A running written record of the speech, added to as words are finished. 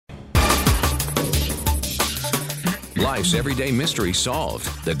Life's everyday mystery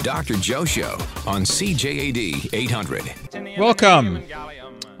solved. The Dr. Joe Show on CJAD 800. Welcome.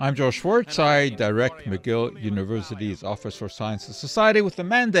 I'm Joe Schwartz. I direct McGill University's Office for Science and Society with the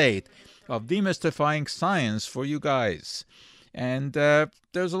mandate of demystifying science for you guys. And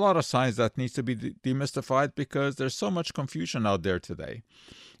there's a lot of science that needs to be demystified because there's so much confusion out there today.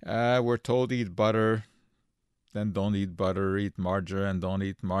 We're told eat butter, then don't eat butter, eat margarine, don't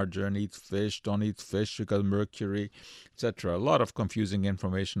eat margarine, eat fish, don't eat fish, you got mercury, etc. A lot of confusing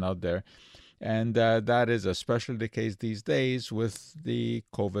information out there. And that is especially the case these days with the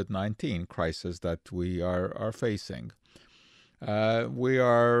COVID-19 crisis that we are facing. We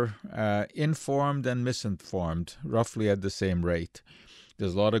are informed and misinformed roughly at the same rate.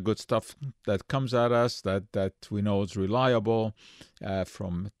 There's a lot of good stuff that comes at us that we know is reliable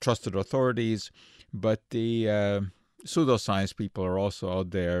from trusted authorities, but the pseudoscience people are also out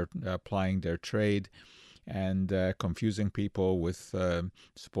there applying their trade and confusing people with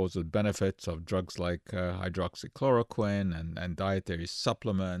supposed benefits of drugs like hydroxychloroquine and dietary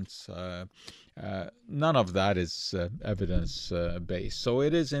supplements. None of that is evidence-based. So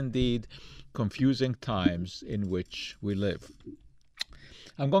it is indeed confusing times in which we live.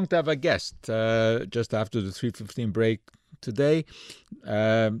 I'm going to have a guest just after the 3:15 break today.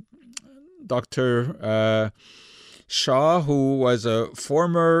 Dr. Shah, who was a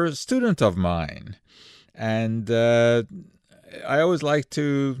former student of mine. And I always like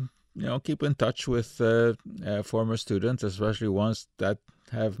to, keep in touch with former students, especially ones that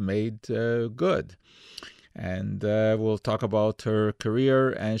have made good. And we'll talk about her career,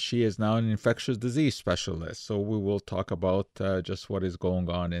 and she is now an infectious disease specialist. So we will talk about just what is going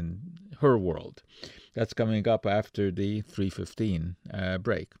on in her world. That's coming up after the 3:15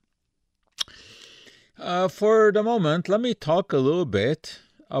 break. For the moment, let me talk a little bit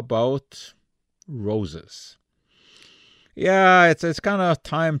about roses. Yeah, it's kind of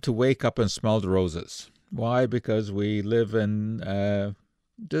time to wake up and smell the roses. Why? Because we live in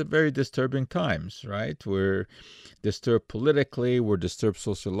very disturbing times, right? We're disturbed politically, we're disturbed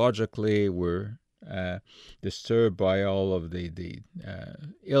sociologically, we're disturbed by all of the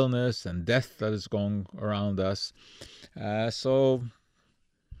illness and death that is going around us. So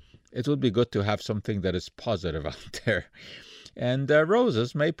it would be good to have something that is positive out there. And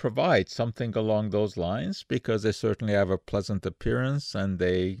roses may provide something along those lines because they certainly have a pleasant appearance and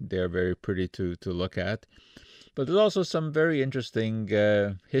they are very pretty to look at. But there's also some very interesting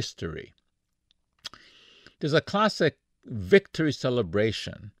history. There's a classic victory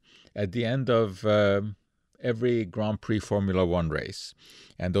celebration at the end of every Grand Prix Formula One race.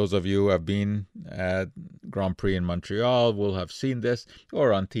 And those of you who have been at Grand Prix in Montreal will have seen this,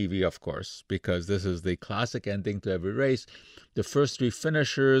 or on TV, of course, because this is the classic ending to every race. The first three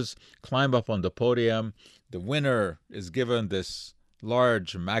finishers climb up on the podium. The winner is given this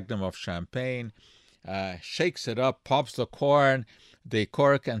large magnum of champagne, shakes it up, pops the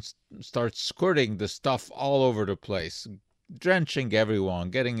cork, and starts squirting the stuff all over the place, drenching everyone,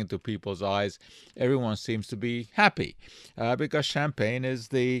 getting into people's eyes. Everyone seems to be happy because champagne is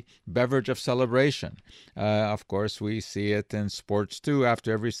the beverage of celebration. Of course, we see it in sports too.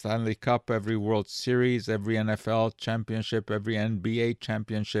 After every Stanley Cup, every World Series, every NFL championship, every NBA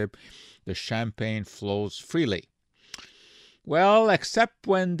championship, the champagne flows freely. Well, except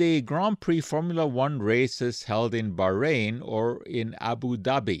when the Grand Prix Formula One race is held in Bahrain or in Abu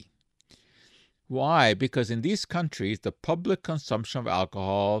Dhabi. Why? Because in these countries, the public consumption of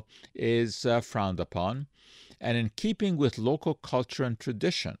alcohol is frowned upon. And in keeping with local culture and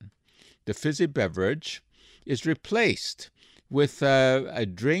tradition, the fizzy beverage is replaced with a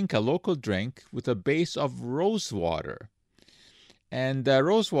local drink, with a base of rose water. And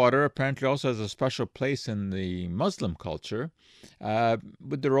rose water apparently also has a special place in the Muslim culture,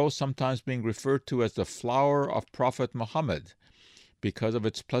 with the rose sometimes being referred to as the flower of Prophet Muhammad. Because of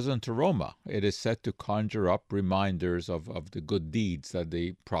its pleasant aroma, it is said to conjure up reminders of the good deeds that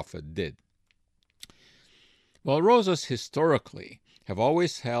the Prophet did. Well, roses historically have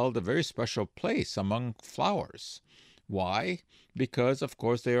always held a very special place among flowers. Why? Because, of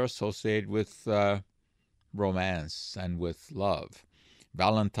course, they are associated with romance and with love.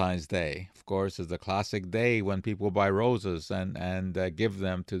 Valentine's Day, of course, is the classic day when people buy roses and give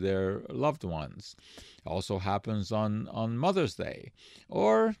them to their loved ones. It also happens on Mother's Day,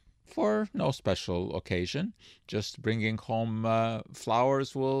 or for no special occasion. Just bringing home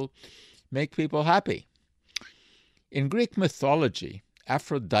flowers will make people happy. In Greek mythology,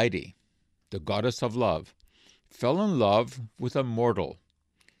 Aphrodite, the goddess of love, fell in love with a mortal.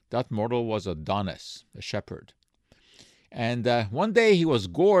 That mortal was Adonis, a shepherd. And one day he was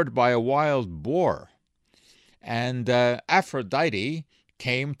gored by a wild boar. And Aphrodite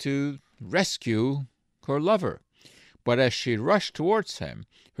came to rescue her lover. But as she rushed towards him,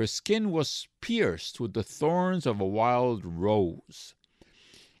 her skin was pierced with the thorns of a wild rose.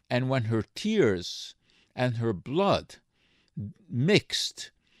 And when her tears and her blood mixed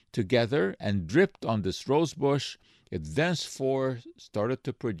together and dripped on this rose bush, it thenceforth started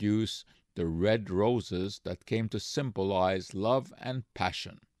to produce the red roses that came to symbolize love and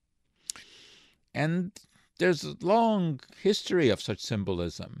passion. And there's a long history of such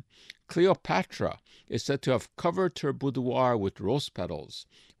symbolism. Cleopatra is said to have covered her boudoir with rose petals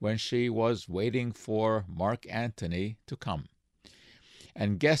when she was waiting for Mark Antony to come.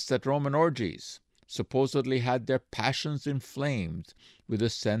 And guests at Roman orgies supposedly had their passions inflamed with the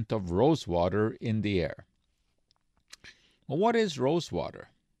scent of rosewater in the air. Well, what is rosewater?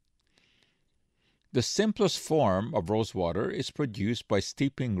 The simplest form of rosewater is produced by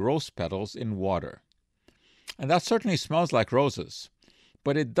steeping rose petals in water. And that certainly smells like roses,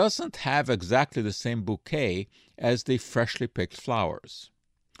 but it doesn't have exactly the same bouquet as the freshly picked flowers.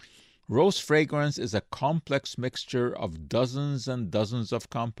 Rose fragrance is a complex mixture of dozens and dozens of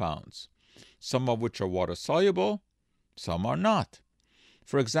compounds, some of which are water-soluble, some are not.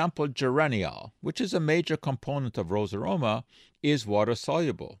 For example, geraniol, which is a major component of rose aroma, is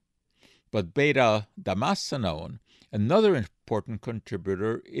water-soluble. But beta-damascenone, another important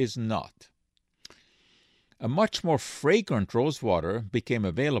contributor, is not. A much more fragrant rosewater became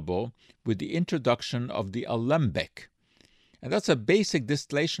available with the introduction of the alembic. And that's a basic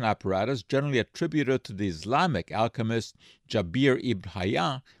distillation apparatus generally attributed to the Islamic alchemist Jabir ibn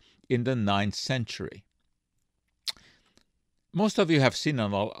Hayyan in the 9th century. Most of you have seen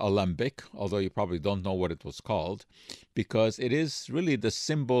an alembic, although you probably don't know what it was called, because it is really the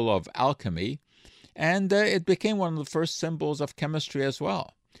symbol of alchemy, and it became one of the first symbols of chemistry as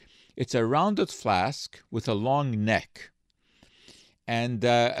well. It's a rounded flask with a long neck, and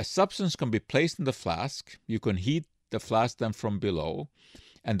a substance can be placed in the flask. You can heat the flask then from below,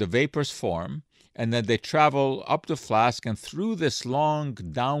 and the vapors form, and then they travel up the flask and through this long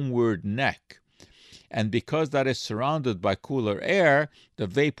downward neck. And because that is surrounded by cooler air, the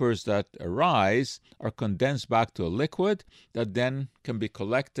vapors that arise are condensed back to a liquid that then can be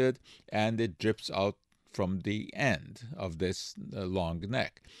collected, and it drips out from the end of this long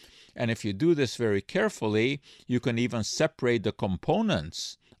neck. And if you do this very carefully, you can even separate the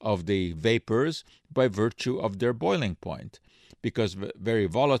components of the vapors by virtue of their boiling point, because very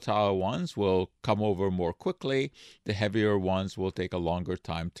volatile ones will come over more quickly. The heavier ones will take a longer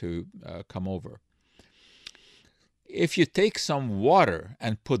time to come over. If you take some water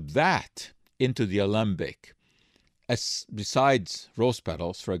and put that into the alembic, besides rose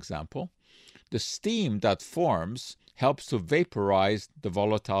petals, for example, the steam that forms helps to vaporize the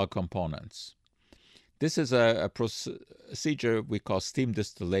volatile components. This is a procedure we call steam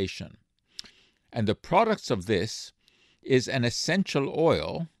distillation. And the products of this is an essential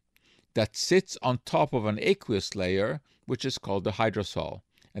oil that sits on top of an aqueous layer, which is called the hydrosol,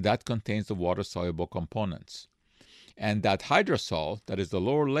 and that contains the water-soluble components. And that hydrosol, that is the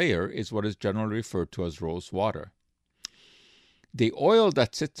lower layer, is what is generally referred to as rose water. The oil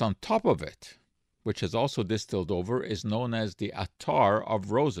that sits on top of it, which is also distilled over, is known as the attar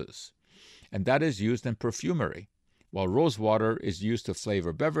of roses, and that is used in perfumery, while rose water is used to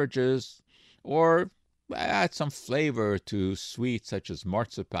flavor beverages or add some flavor to sweets such as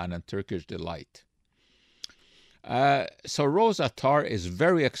marzipan and Turkish delight. So rose attar is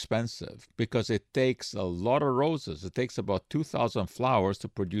very expensive because it takes a lot of roses. It takes about 2,000 flowers to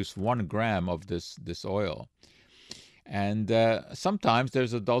produce 1 gram of this oil. And sometimes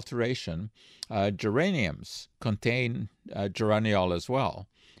there's adulteration. Geraniums contain geraniol as well,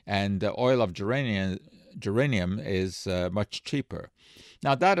 and the oil of geranium is much cheaper.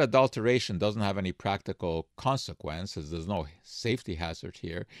 Now, that adulteration doesn't have any practical consequences. There's no safety hazard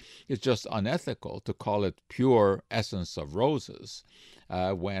here. It's just unethical to call it pure essence of roses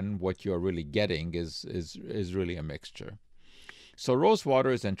when what you're really getting is really a mixture. So rose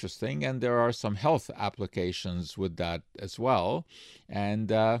water is interesting, and there are some health applications with that as well. And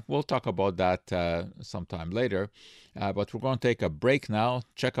we'll talk about that sometime later. But we're going to take a break now,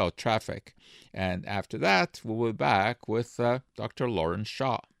 check out traffic. And after that, we'll be back with Dr. Lawrence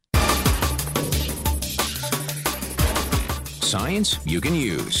Shaw. Science you can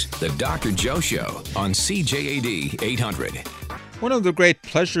use. The Dr. Joe Show on CJAD 800. One of the great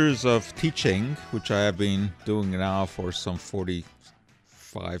pleasures of teaching, which I have been doing now for some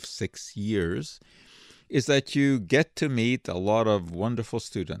 6 years, is that you get to meet a lot of wonderful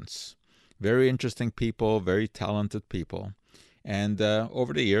students, very interesting people, very talented people. And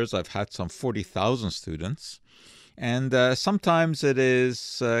over the years, I've had some 40,000 students. And sometimes it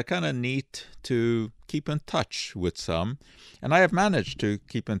is kind of neat to keep in touch with some. And I have managed to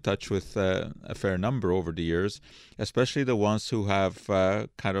keep in touch with a fair number over the years, especially the ones who have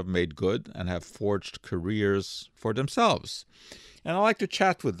kind of made good and have forged careers for themselves. And I like to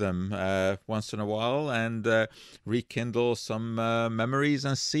chat with them once in a while and rekindle some memories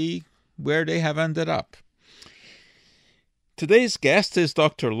and see where they have ended up. Today's guest is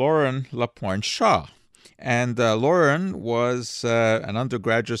Dr. Lauren Lapointe-Shaw. And Lauren was an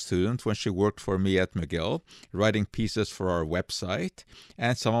undergraduate student when she worked for me at McGill, writing pieces for our website,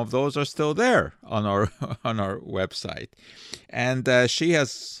 and some of those are still there on our on our website. And she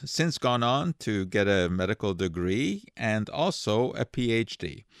has since gone on to get a medical degree and also a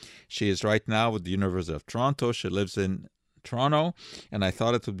PhD. She is right now with the University of Toronto. She lives in Toronto, and I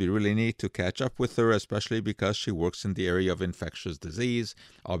thought it would be really neat to catch up with her, especially because she works in the area of infectious disease,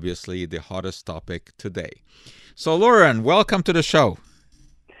 obviously the hottest topic today. So, Lauren, welcome to the show.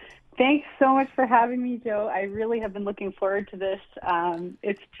 Thanks so much for having me, Joe. I really have been looking forward to this.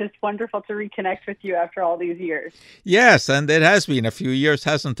 It's just wonderful to reconnect with you after all these years. Yes, and it has been a few years,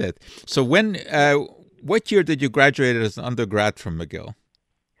 hasn't it? So what year did you graduate as an undergrad from McGill?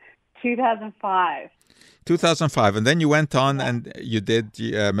 2005. 2005, and then you went on and you did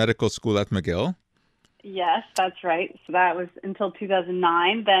medical school at McGill. Yes, that's right. So that was until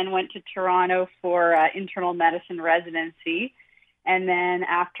 2009. Then went to Toronto for internal medicine residency, and then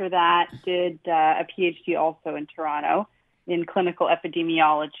after that did a PhD also in Toronto in clinical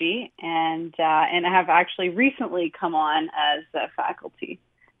epidemiology, and I have actually recently come on as a faculty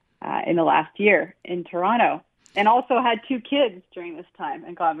in the last year in Toronto. And also had 2 kids during this time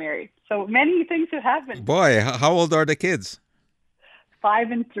and got married. So many things have happened. Boy, how old are the kids?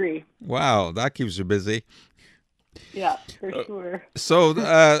 5 and 3. Wow, that keeps you busy. Yeah, for sure. So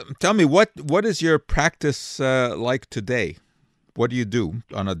tell me, what is your practice like today? What do you do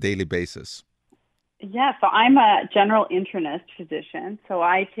on a daily basis? Yeah, so I'm a general internist physician. So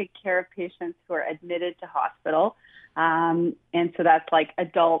I take care of patients who are admitted to hospital. And so that's like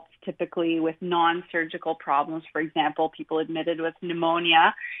adults typically with non-surgical problems, for example, people admitted with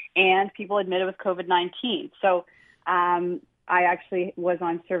pneumonia and people admitted with COVID-19. So I actually was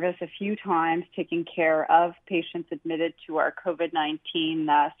on service a few times taking care of patients admitted to our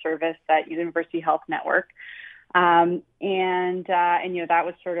COVID-19 service at University Health Network. And that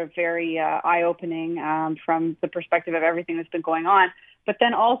was sort of very eye-opening from the perspective of everything that's been going on, but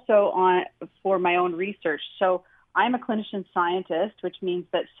then also for my own research. So I'm a clinician scientist, which means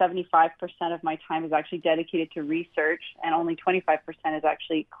that 75% of my time is actually dedicated to research and only 25% is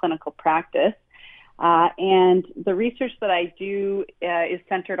actually clinical practice. And the research that I do is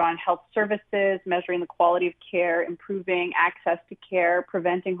centered on health services, measuring the quality of care, improving access to care,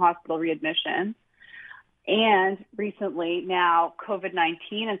 preventing hospital readmissions. And recently now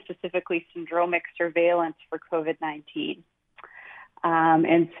COVID-19 and specifically syndromic surveillance for COVID-19.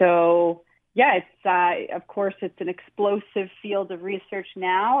 And so of course, it's an explosive field of research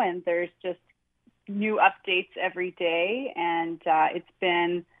now, and there's just new updates every day. And it's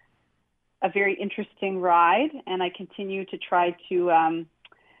been a very interesting ride, and I continue to try to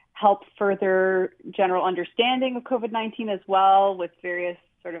help further general understanding of COVID-19 as well with various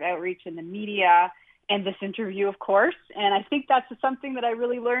sort of outreach in the media and this interview, of course. And I think that's something that I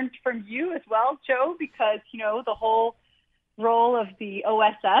really learned from you as well, Joe, because, the whole role of the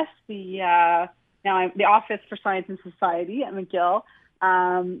OSS, the Office for Science and Society at McGill,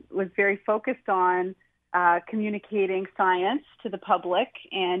 was very focused on communicating science to the public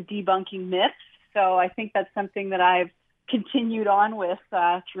and debunking myths. So I think that's something that I've continued on with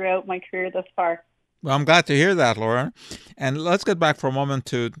throughout my career thus far. Well, I'm glad to hear that, Laura. And let's get back for a moment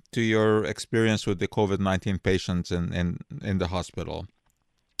to your experience with the COVID-19 patients in the hospital.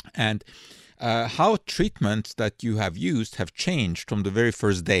 And how treatments that you have used have changed from the very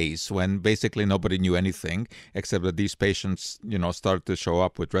first days when basically nobody knew anything except that these patients, started to show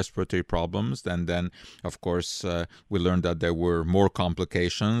up with respiratory problems. And then, of course, we learned that there were more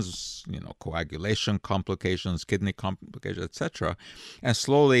complications, coagulation complications, kidney complications, etc. And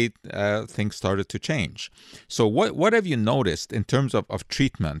slowly things started to change. So what have you noticed in terms of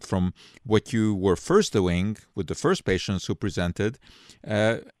treatment from what you were first doing with the first patients who presented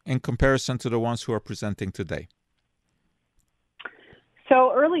in comparison to the ones who are presenting today?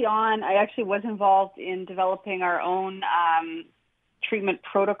 So early on, I actually was involved in developing our own treatment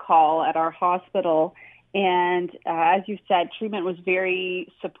protocol at our hospital. And as you said, treatment was very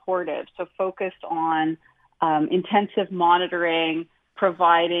supportive, so focused on intensive monitoring,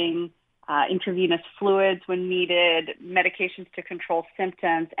 providing intravenous fluids when needed, medications to control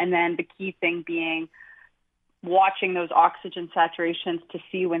symptoms, and then the key thing being watching those oxygen saturations to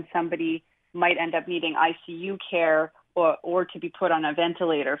see when somebody might end up needing ICU care or to be put on a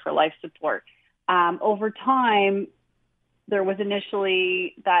ventilator for life support. Over time, there was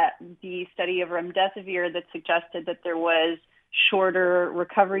initially the study of remdesivir that suggested that there was shorter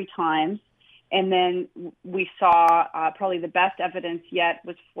recovery times. And then we saw probably the best evidence yet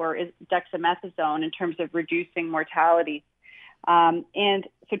was for dexamethasone in terms of reducing mortality. And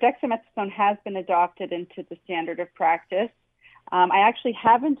so dexamethasone has been adopted into the standard of practice. I actually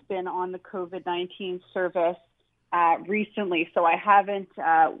haven't been on the COVID-19 service recently, so I haven't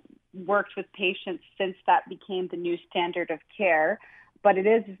worked with patients since that became the new standard of care. But it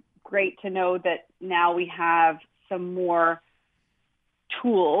is great to know that now we have some more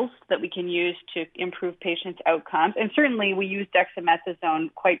tools that we can use to improve patients' outcomes. And certainly we use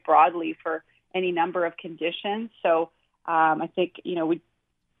dexamethasone quite broadly for any number of conditions. So I think,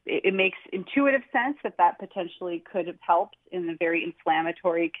 it makes intuitive sense that potentially could have helped in a very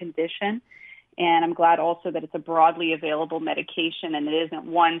inflammatory condition. And I'm glad also that it's a broadly available medication and it isn't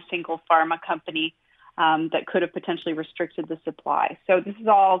one single pharma company that could have potentially restricted the supply. So this is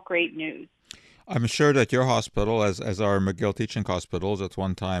all great news. I'm sure that your hospital, as our McGill teaching hospitals, at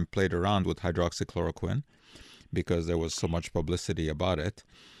one time played around with hydroxychloroquine because there was so much publicity about it.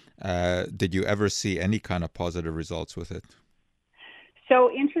 Did you ever see any kind of positive results with it? So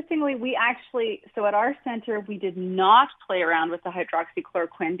interestingly, at our center, we did not play around with the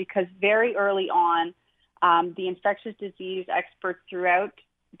hydroxychloroquine because very early on, the infectious disease experts throughout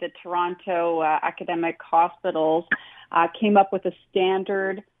the Toronto academic hospitals came up with a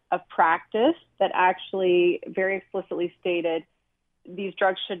standard of practice that actually very explicitly stated these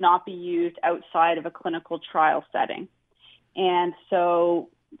drugs should not be used outside of a clinical trial setting. And so,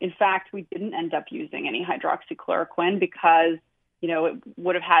 in fact, we didn't end up using any hydroxychloroquine because, it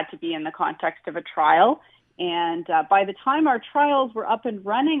would have had to be in the context of a trial. And by the time our trials were up and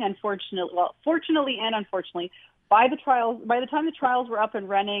running, fortunately and unfortunately, by the time the trials were up and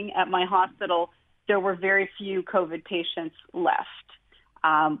running at my hospital, there were very few COVID patients left.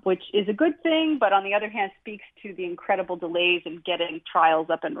 Which is a good thing, but on the other hand, speaks to the incredible delays in getting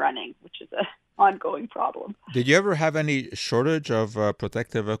trials up and running, which is an ongoing problem. Did you ever have any shortage of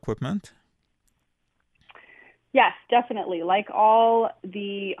protective equipment? Yes, definitely. Like all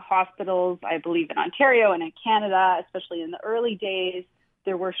the hospitals, I believe in Ontario and in Canada, especially in the early days,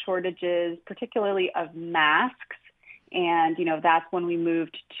 there were shortages, particularly of masks. And, that's when we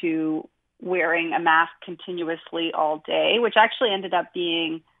moved to wearing a mask continuously all day, which actually ended up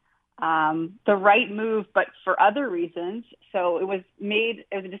being the right move, but for other reasons. So it was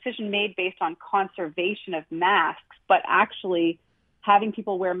a decision made based on conservation of masks, but actually having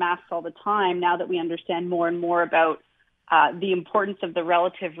people wear masks all the time, now that we understand more and more about the importance of the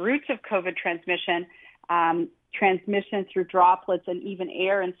relative routes of COVID transmission, transmission through droplets and even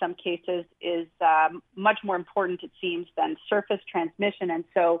air in some cases is much more important, it seems, than surface transmission. And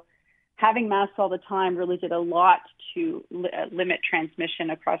so having masks all the time really did a lot to limit transmission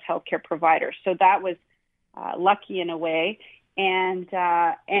across healthcare providers. So that was lucky in a way. And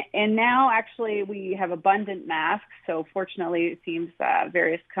now actually we have abundant masks. So fortunately, it seems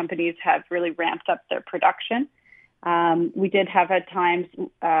various companies have really ramped up their production. We did have at times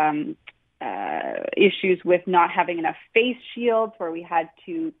issues with not having enough face shields where we had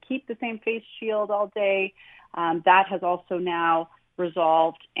to keep the same face shield all day. That has also now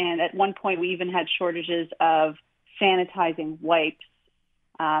resolved. And at one point, we even had shortages of sanitizing wipes.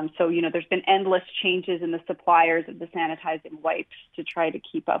 So, there's been endless changes in the suppliers of the sanitizing wipes to try to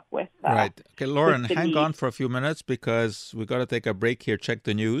keep up with. Right. Okay, Lauren, hang need. on for a few minutes because we've got to take a break here, check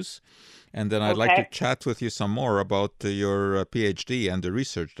the news. And then I'd like to chat with you some more about your PhD and the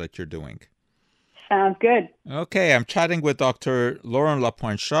research that you're doing. Sounds good. Okay, I'm chatting with Dr. Lauren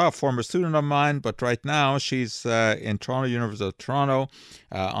Lapointe-Shaw, a former student of mine, but right now she's in Toronto, University of Toronto,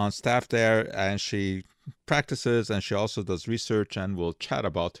 on staff there, and she practices and she also does research, and we'll chat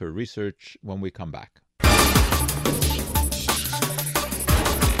about her research when we come back.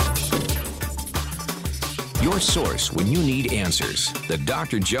 Your source when you need answers. The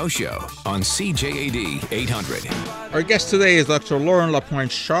Dr. Joe Show on CJAD 800. Our guest today is Dr. Lauren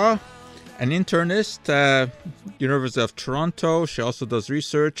Lapointe-Shaw, an internist, University of Toronto. She also does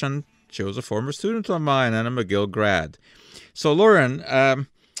research, and she was a former student of mine and a McGill grad. So, Lauren,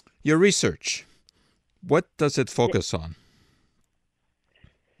 your research, what does it focus on?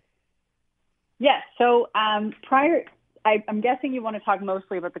 Yes. So I'm guessing you want to talk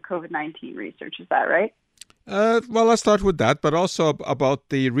mostly about the COVID-19 research. Is that right? Well, let's start with that, but also about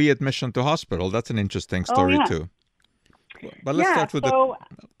the readmission to hospital. That's an interesting story too. But let's start with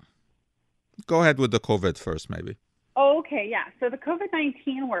Go ahead with the COVID first, maybe. Okay, yeah. So the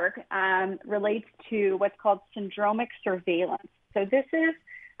COVID-19 work relates to what's called syndromic surveillance. So this is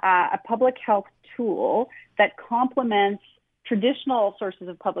a public health tool that complements traditional sources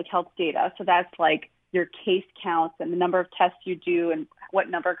of public health data. So that's like your case counts and the number of tests you do and what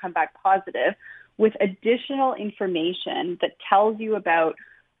number come back positive, with additional information that tells you about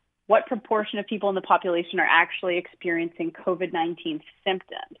what proportion of people in the population are actually experiencing COVID-19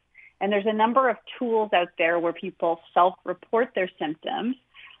 symptoms. And there's a number of tools out there where people self-report their symptoms,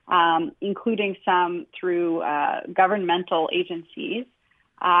 including some through governmental agencies.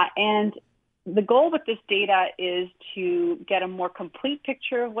 And the goal with this data is to get a more complete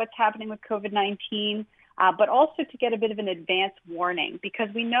picture of what's happening with COVID-19, but also to get a bit of an advance warning, because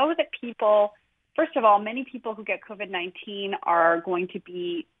we know that people, first of all, many people who get COVID-19 are going to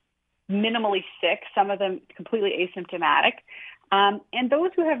be minimally sick, some of them completely asymptomatic. And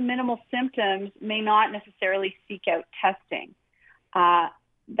those who have minimal symptoms may not necessarily seek out testing.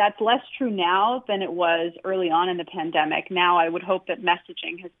 That's less true now than it was early on in the pandemic. Now, I would hope that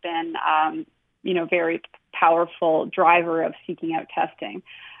messaging has been, very powerful driver of seeking out testing.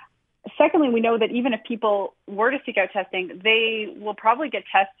 Secondly, we know that even if people were to seek out testing, they will probably get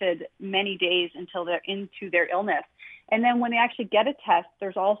tested many days until they're into their illness. And then when they actually get a test,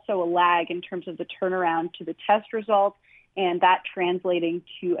 there's also a lag in terms of the turnaround to the test results, and that translating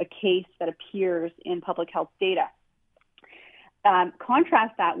to a case that appears in public health data.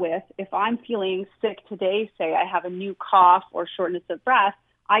 Contrast that with, if I'm feeling sick today, say I have a new cough or shortness of breath,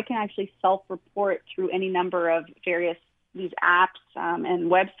 I can actually self-report through any number of these apps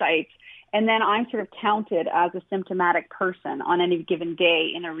and websites, and then I'm sort of counted as a symptomatic person on any given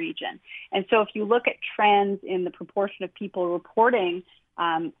day in a region. And so if you look at trends in the proportion of people reporting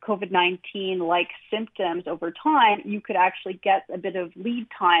COVID-19-like symptoms over time, you could actually get a bit of lead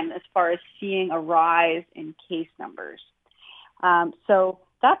time as far as seeing a rise in case numbers. So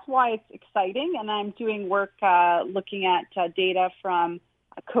that's why it's exciting, and I'm doing work looking at data from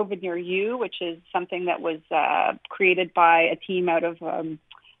COVID Near You, which is something that was created by a team out of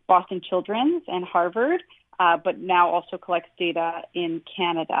Boston Children's and Harvard, but now also collects data in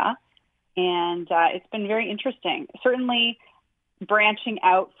Canada. And it's been very interesting. Certainly, branching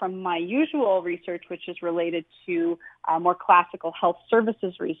out from my usual research, which is related to more classical health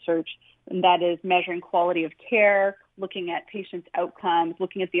services research, and that is measuring quality of care, looking at patients' outcomes,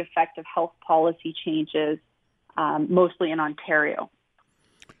 looking at the effect of health policy changes, mostly in Ontario.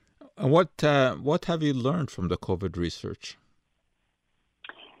 What have you learned from the COVID research?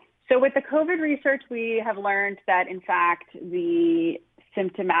 So with the COVID research, we have learned that, in fact, the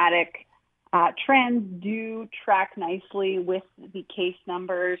symptomatic trends do track nicely with the case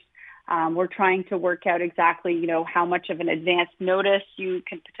numbers. We're trying to work out exactly, how much of an advance notice you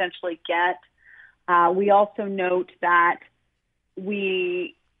can potentially get. We also note that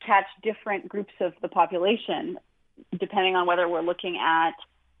we catch different groups of the population, depending on whether we're looking at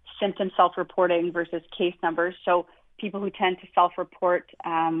symptom self-reporting versus case numbers. So people who tend to self-report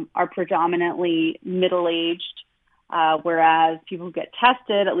are predominantly middle-aged, whereas people who get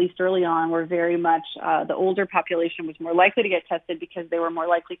tested, at least early on, were very much the older population was more likely to get tested because they were more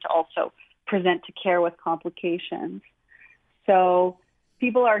likely to also present to care with complications. So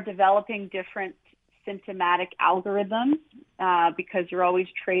people are developing different symptomatic algorithms because you're always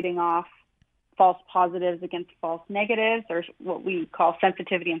trading off false positives against false negatives, or what we call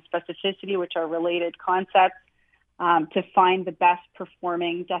sensitivity and specificity, which are related concepts, to find the best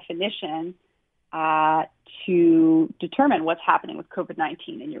performing definition to determine what's happening with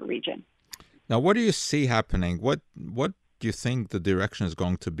COVID-19 in your region. Now, what do you see happening? What do you think the direction is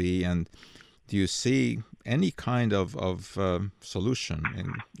going to be? And do you see any kind of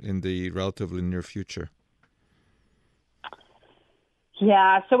solution in the relatively near future?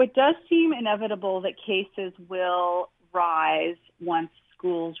 Yeah, so it does seem inevitable that cases will rise once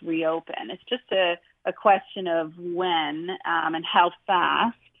schools reopen. It's just a question of when and how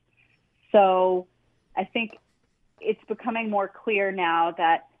fast. So I think it's becoming more clear now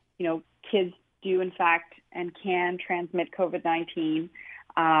that, kids do, in fact, and can transmit COVID-19.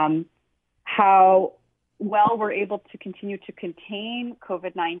 How well we're able to continue to contain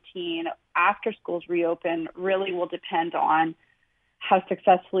COVID-19 after schools reopen really will depend on how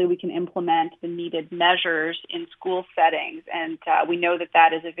successfully we can implement the needed measures in school settings. And we know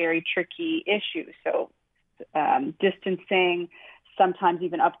that is a very tricky issue. So distancing, sometimes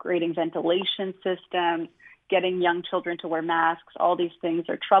even upgrading ventilation systems, getting young children to wear masks, all these things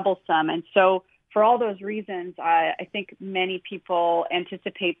are troublesome. And so for all those reasons, I think many people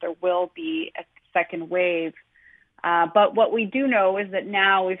anticipate there will be a second wave. But what we do know is that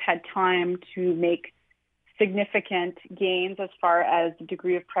now we've had time to make significant gains as far as the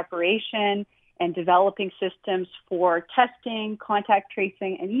degree of preparation and developing systems for testing, contact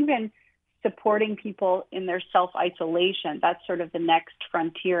tracing, and even supporting people in their self-isolation. That's sort of the next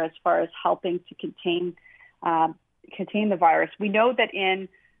frontier as far as helping to contain the virus. We know that in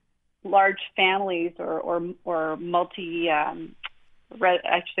large families or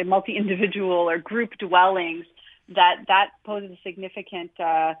multi-individual or group dwellings, that poses a significant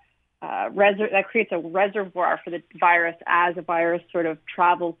that creates a reservoir for the virus as a virus sort of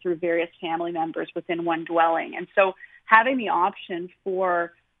travels through various family members within one dwelling. And so having the option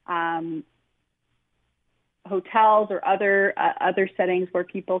for hotels or other settings where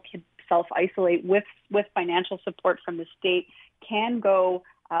people can self-isolate with financial support from the state can go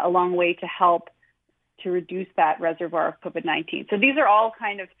a long way to help to reduce that reservoir of COVID-19. So these are all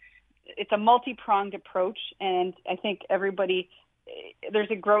it's a multi-pronged approach, and I think there's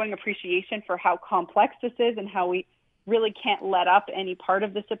a growing appreciation for how complex this is and how we really can't let up any part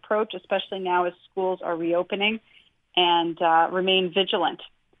of this approach, especially now as schools are reopening, and remain vigilant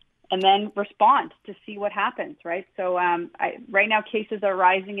and then respond to see what happens, right? So right now cases are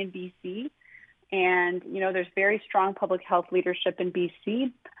rising in BC, and, there's very strong public health leadership in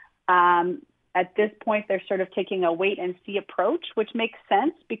BC. At this point, they're sort of taking a wait-and-see approach, which makes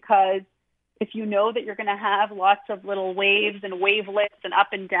sense because if you know that you're going to have lots of little waves and wavelets and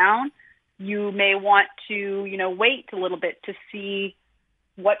up and down, you may want to, wait a little bit to see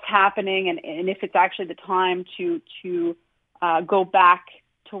what's happening and if it's actually the time to go back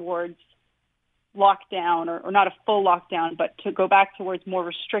towards lockdown or not a full lockdown, but to go back towards more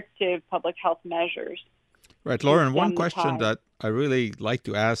restrictive public health measures. Right, Lauren, one question that I really like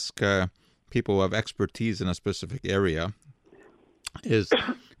to ask people who have expertise in a specific area is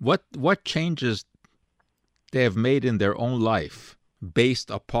what changes they have made in their own life based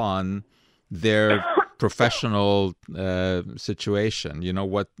upon their professional situation.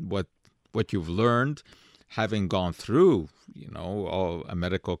 What you've learned having gone through, a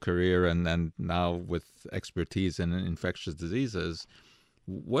medical career and now with expertise in infectious diseases.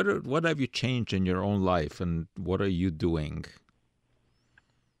 What have you changed in your own life, and what are you doing?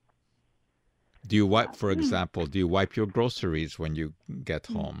 Do you wipe, for example, your groceries when you get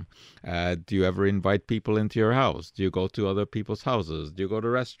home? Do you ever invite people into your house? Do you go to other people's houses? Do you go to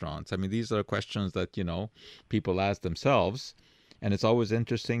restaurants? I mean, these are questions that, people ask themselves. And it's always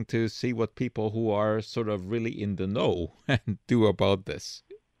interesting to see what people who are sort of really in the know do about this.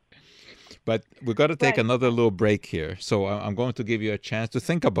 But we've got to take another little break here. So I'm going to give you a chance to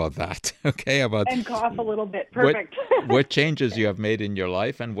think about that, okay? And cough a little bit. Perfect. What changes you have made in your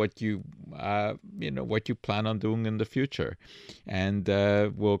life and what you plan on doing in the future. And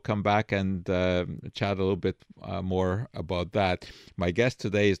we'll come back and chat a little bit more about that. My guest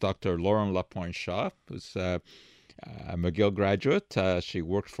today is Dr. Lauren Lapointe-Shaw, who's a McGill graduate. She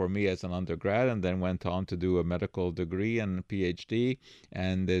worked for me as an undergrad and then went on to do a medical degree and a PhD,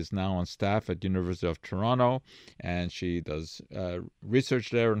 and is now on staff at University of Toronto. And she does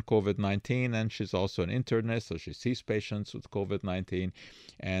research there on COVID-19, and she's also an internist, so she sees patients with COVID-19.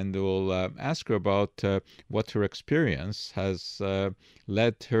 And we'll ask her about what her experience has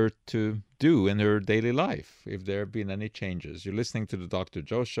led her to do in her daily life, if there have been any changes. You're listening to the Dr.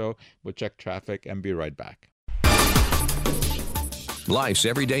 Joe Show. We'll check traffic and be right back. Life's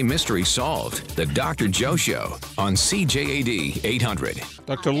everyday mystery solved. The Dr. Joe Show on CJAD 800.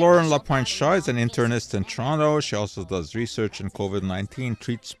 Dr. Lauren Lapointe-Shaw is an internist in Toronto. She also does research in COVID-19,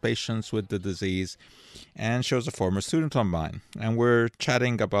 treats patients with the disease, and she was a former student of mine. And we're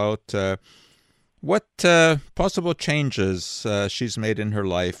chatting about what possible changes she's made in her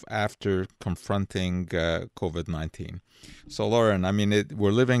life after confronting COVID-19. So, Lauren, I mean,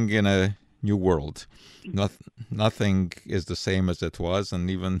 we're living in a new world. Nothing is the same as it was, and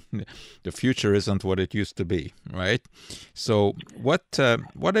even the future isn't what it used to be, right? So what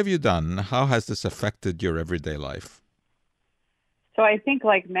have you done? How has this affected your everyday life? So I think,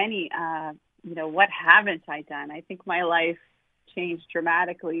 like many, what haven't I done? I think my life changed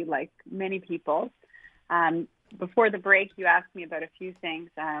dramatically, like many people's. Before the break, you asked me about a few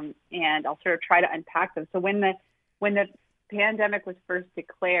things, and I'll sort of try to unpack them. So when the pandemic was first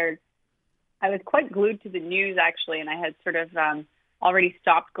declared, I was quite glued to the news, actually, and I had sort of already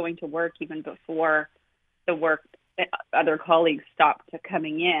stopped going to work even before the work, other colleagues stopped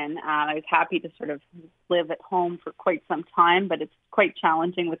coming in. I was happy to sort of live at home for quite some time, but it's quite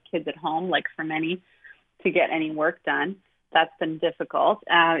challenging with kids at home, like for many, to get any work done. been difficult.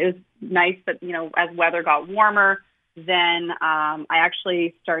 It was nice that, as weather got warmer, then I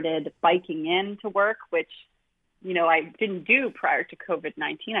actually started biking into work, which, I didn't do prior to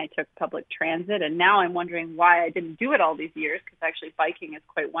COVID-19. I took public transit, and now I'm wondering why I didn't do it all these years, because actually biking is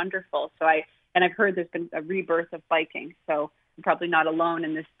quite wonderful. And I've heard there's been a rebirth of biking, so I'm probably not alone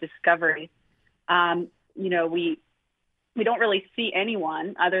in this discovery. We don't really see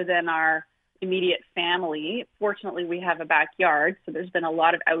anyone other than our immediate family. Fortunately, we have a backyard, so there's been a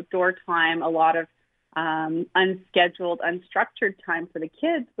lot of outdoor time, a lot of unscheduled, unstructured time for the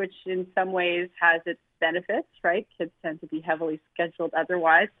kids, which in some ways has its benefits, right? Kids tend to be heavily scheduled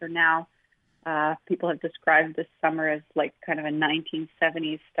otherwise. So now people have described this summer as like kind of a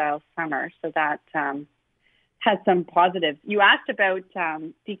 1970s style summer. So that has some positives. You asked about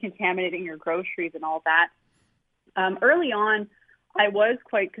decontaminating your groceries and all that. Early on, I was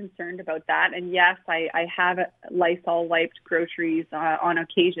quite concerned about that. And yes, I have Lysol wiped groceries on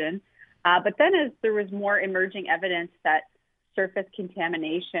occasion. But then as there was more emerging evidence that surface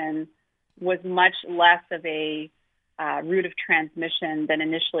contamination was much less of a route of transmission than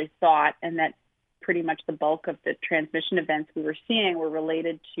initially thought, and that pretty much the bulk of the transmission events we were seeing were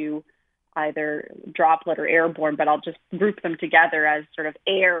related to either droplet or airborne, but I'll just group them together as sort of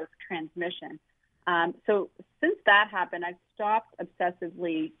air transmission. So since that happened, I've stopped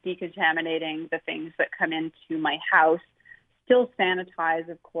obsessively decontaminating the things that come into my house. Still sanitize,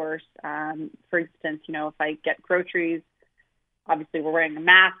 of course. For instance, if I get groceries, obviously we're wearing a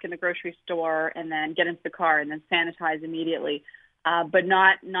mask in the grocery store, and then get into the car and then sanitize immediately. But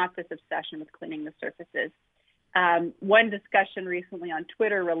not this obsession with cleaning the surfaces. One discussion recently on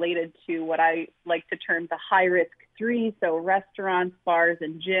Twitter related to what I like to term the high-risk three, so restaurants, bars,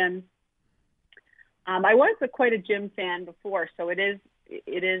 and gyms. I was quite a gym fan before, so it is.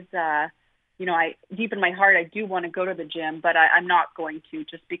 I deep in my heart, I do want to go to the gym, but I'm not going to,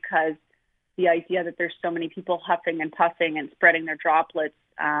 just because the idea that there's so many people huffing and puffing and spreading their droplets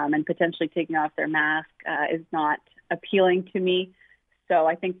and potentially taking off their mask is not appealing to me. So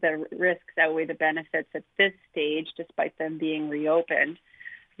I think the risks outweigh the benefits at this stage, despite them being reopened.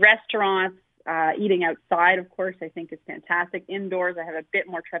 Restaurants, eating outside, of course, I think is fantastic. Indoors, I have a bit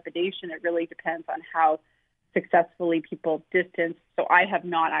more trepidation. It really depends on how successfully people distance. So I have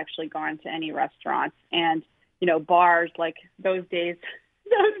not actually gone to any restaurants. And, bars, like those days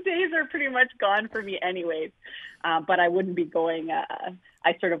are pretty much gone for me anyways. But I wouldn't be going,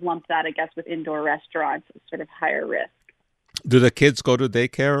 I sort of lump that, I guess, with indoor restaurants as sort of higher risk. Do the kids go to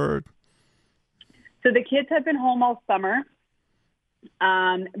daycare? So the kids have been home all summer,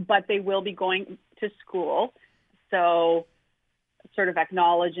 but they will be going to school. So sort of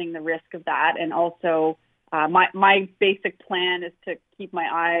acknowledging the risk of that. And also my basic plan is to keep my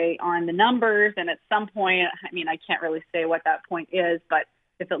eye on the numbers. And at some point, I can't really say what that point is, but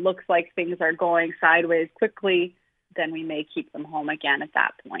if it looks like things are going sideways quickly, then we may keep them home again at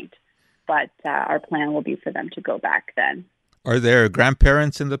that point. But our plan will be for them to go back then. Are there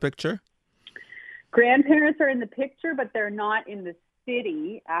grandparents in the picture? Grandparents are in the picture, but they're not in the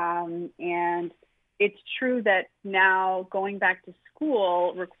city. And it's true that now going back to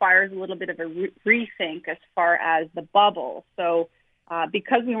school requires a little bit of a rethink as far as the bubble. So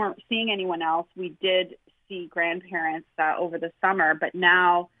because we weren't seeing anyone else, we did see grandparents over the summer. But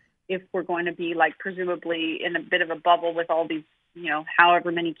now if we're going to be presumably in a bit of a bubble with all these,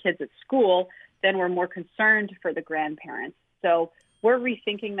 however many kids at school, then we're more concerned for the grandparents. So we're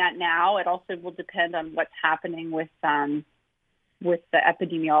rethinking that now. It also will depend on what's happening with the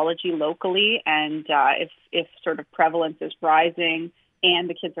epidemiology locally, and if sort of prevalence is rising and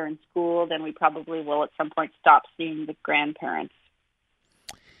the kids are in school, then we probably will at some point stop seeing the grandparents.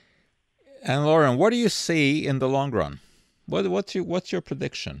 And Lauren, what do you see in the long run? What's your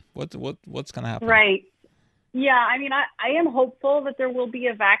prediction? What's going to happen? Right. Yeah, I am hopeful that there will be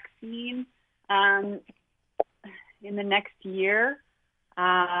a vaccine in the next year.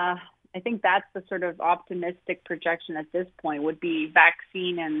 I think that's the sort of optimistic projection at this point, would be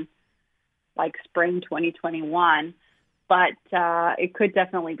vaccine in spring 2021. But it could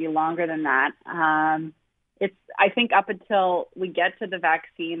definitely be longer than that. I think up until we get to the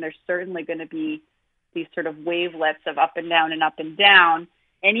vaccine, there's certainly going to be these sort of wavelets of up and down and up and down.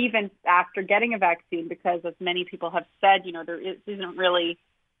 And even after getting a vaccine, because as many people have said, there isn't really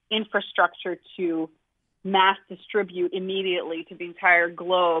infrastructure to mass distribute immediately to the entire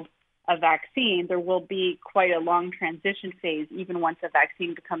globe a vaccine, there will be quite a long transition phase, even once a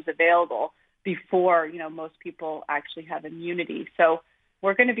vaccine becomes available, before, most people actually have immunity. So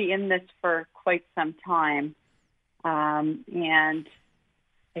we're going to be in this for quite some time. And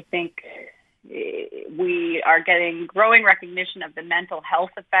I think, we are getting growing recognition of the mental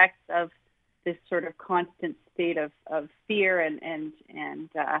health effects of this sort of constant state of fear and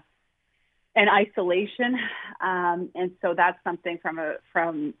isolation, and so that's something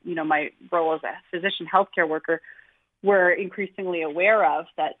from my role as a physician healthcare worker, we're increasingly aware of,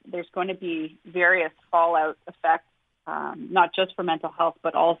 that there's going to be various fallout effects, not just for mental health,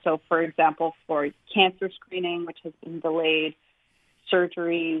 but also, for example, for cancer screening, which has been delayed,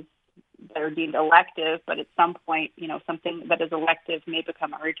 surgeries that are deemed elective, but at some point, something that is elective may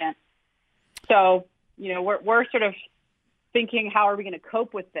become urgent. So, we're sort of thinking, how are we going to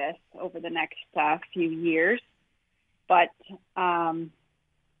cope with this over the next few years? But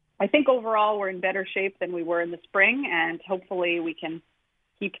I think overall we're in better shape than we were in the spring, and hopefully we can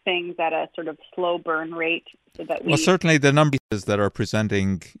keep things at a sort of slow burn rate so that Well, certainly the numbers that are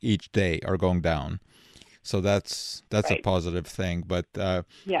presenting each day are going down. So that's right. A positive thing, but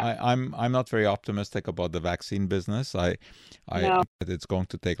I'm not very optimistic about the vaccine business. I think that it's going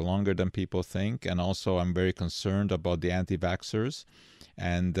to take longer than people think, and also I'm very concerned about the anti-vaxxers.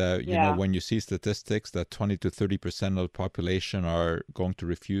 And when you see statistics that 20 to 30% of the population are going to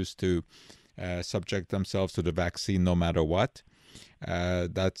refuse to subject themselves to the vaccine no matter what,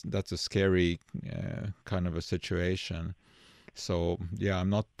 that's a scary kind of a situation. So I'm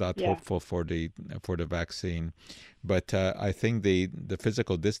not that hopeful for the vaccine, but I think the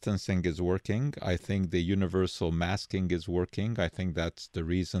physical distancing is working. I think the universal masking is working. I think that's the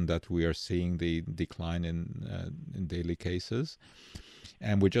reason that we are seeing the decline in daily cases,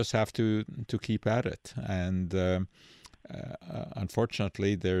 and we just have to keep at it. And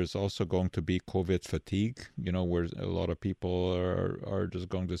unfortunately, there's also going to be COVID fatigue. Where a lot of people are just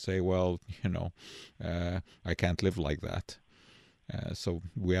going to say, well, I can't live like that. So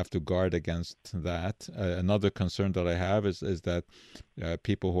we have to guard against that. Another concern that I have is that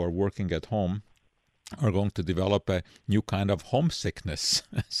people who are working at home are going to develop a new kind of homesickness,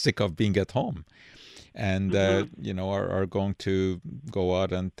 sick of being at home, and are going to go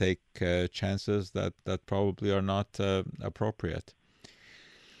out and take chances that probably are not appropriate.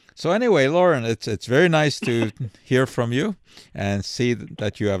 So anyway, Lauren, it's very nice to hear from you and see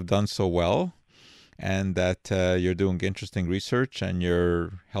that you have done so well, and that you're doing interesting research and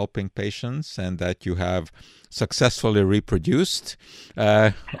you're helping patients, and that you have successfully reproduced.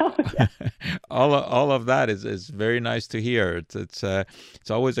 All of that is very nice to hear.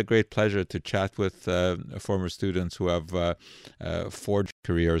 It's always a great pleasure to chat with former students who have forged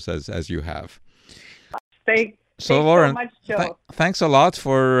careers as you have. Thanks Lauren, so much, Joe. Thanks a lot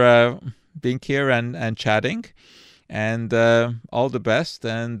for being here and chatting. And all the best.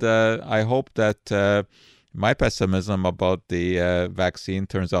 And I hope that my pessimism about the vaccine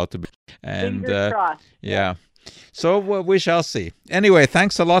turns out to be. And fingers crossed. Yeah. So we shall see. Anyway,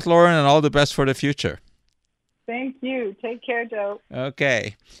 thanks a lot, Lauren, and all the best for the future. Thank you. Take care, Joe.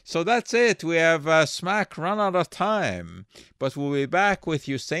 Okay. So that's it. We have smack run out of time. But we'll be back with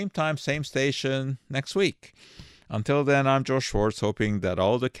you same time, same station next week. Until then, I'm Joe Schwartz, hoping that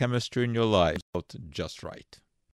all the chemistry in your life is just right.